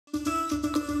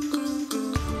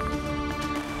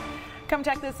Come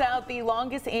check this out. The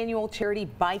longest annual charity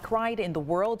bike ride in the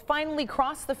world finally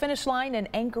crossed the finish line in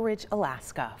Anchorage,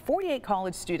 Alaska. 48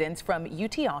 college students from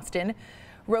UT Austin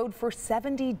rode for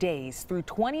 70 days through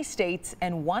 20 states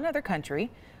and one other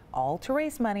country, all to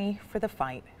raise money for the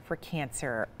fight for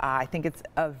cancer. I think it's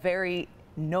a very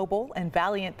noble and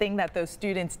valiant thing that those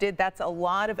students did. That's a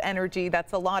lot of energy.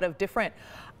 That's a lot of different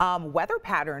weather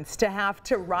patterns to have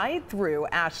to ride through.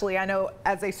 Ashley, I know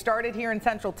as they started here in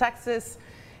Central Texas,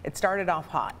 it started off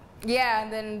hot. Yeah,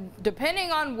 and then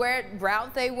depending on where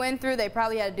route they went through, they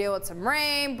probably had to deal with some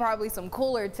rain, probably some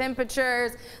cooler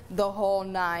temperatures, the whole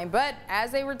nine. But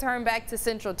as they return back to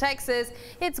Central Texas,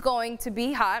 it's going to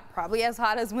be hot, probably as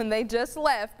hot as when they just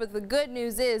left. But the good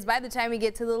news is by the time we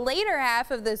get to the later half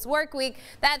of this work week,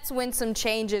 that's when some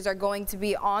changes are going to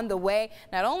be on the way.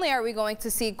 Not only are we going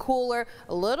to see cooler,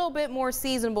 a little bit more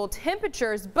seasonable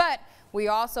temperatures, but we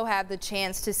also have the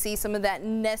chance to see some of that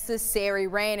necessary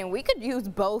rain, and we could use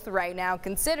both right now,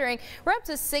 considering we're up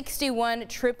to 61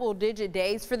 triple-digit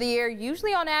days for the year,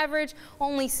 usually on average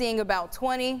only seeing about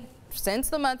 20. Since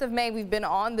the month of May, we've been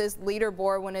on this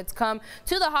leaderboard when it's come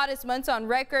to the hottest months on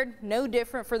record. No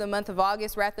different for the month of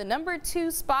August. We're at the #2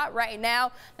 spot right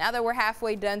now that we're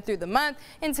halfway done through the month.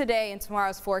 And today and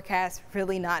tomorrow's forecast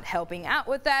really not helping out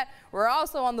with that. We're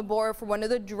also on the board for one of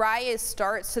the driest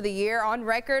starts to the year on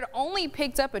record. Only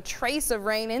picked up a trace of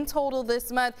rain in total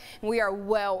this month, and we are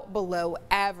well below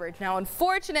average. Now,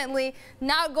 unfortunately,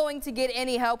 not going to get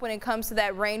any help when it comes to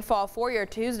that rainfall for your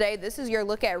Tuesday. This is your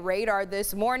look at radar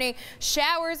this morning.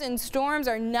 Showers and storms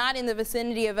are not in the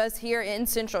vicinity of us here in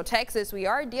Central Texas. We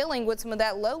are dealing with some of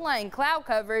that low-lying cloud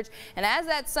coverage, and as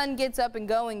that sun gets up and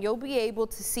going, you'll be able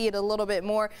to see it a little bit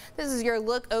more. This is your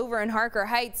look over in Harker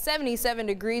Heights, 77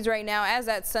 degrees right now as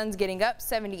that sun's getting up.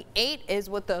 78 is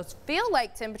what those feel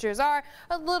like temperatures are.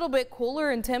 A little bit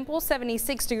cooler in Temple,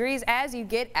 76 degrees as you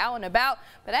get out and about.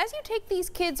 But as you take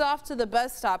these kids off to the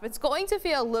bus stop, it's going to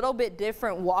feel a little bit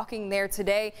different walking there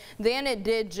today than it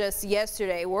did just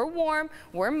yesterday. We're warm,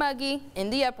 we're muggy, in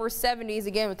the upper 70s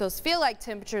again with those feel-like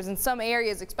temperatures in some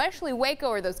areas, especially Waco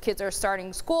where those kids are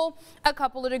starting school, a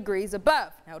couple of degrees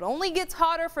above. Now it only gets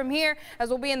hotter from here as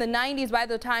we'll be in the 90s by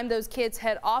the time those kids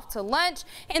head off to lunch,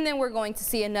 and then we're going to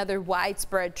see another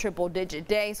widespread triple-digit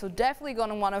day. So definitely going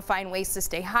to want to find ways to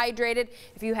stay hydrated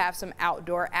if you have some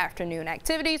outdoor afternoon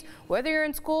activities, whether you're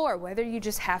in school or whether you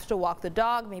just have to walk the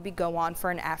dog, maybe go on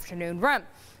for an afternoon run.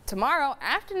 Tomorrow,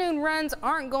 afternoon runs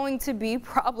aren't going to be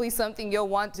probably something you'll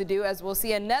want to do, as we'll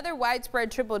see another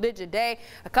widespread triple-digit day,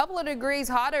 a couple of degrees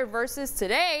hotter versus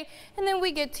today, and then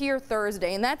we get to your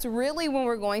Thursday, and that's really when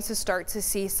we're going to start to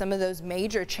see some of those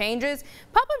major changes.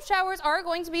 Pop-up showers are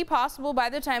going to be possible by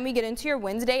the time we get into your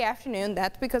Wednesday afternoon.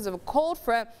 That's because of a cold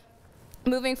front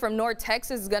moving from North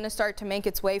Texas is going to start to make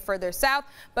its way further south,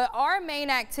 but our main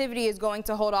activity is going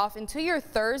to hold off into your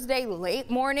Thursday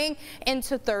late morning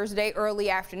into Thursday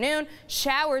early afternoon.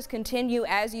 Showers continue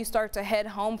as you start to head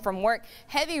home from work.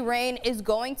 Heavy rain is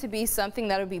going to be something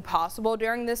that will be possible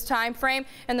during this time frame,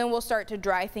 and then we'll start to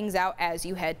dry things out as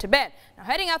you head to bed. Now,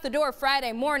 heading out the door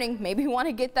Friday morning, maybe you want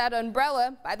to get that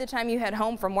umbrella by the time you head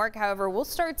home from work. However, we'll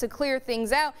start to clear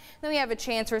things out. Then we have a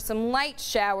chance for some light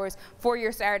showers for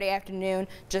your Saturday afternoon,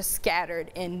 just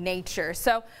scattered in nature.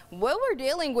 So what we're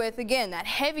dealing with, again, that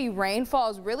heavy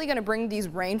rainfall is really going to bring these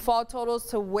rainfall totals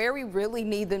to where we really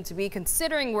need them to be,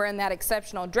 considering we're in that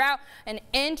exceptional drought, an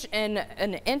inch and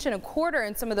a quarter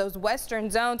in some of those western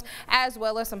zones, as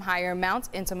well as some higher amounts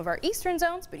in some of our eastern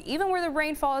zones. But even where the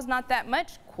rainfall is not that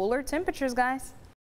much, cooler temperatures, guys.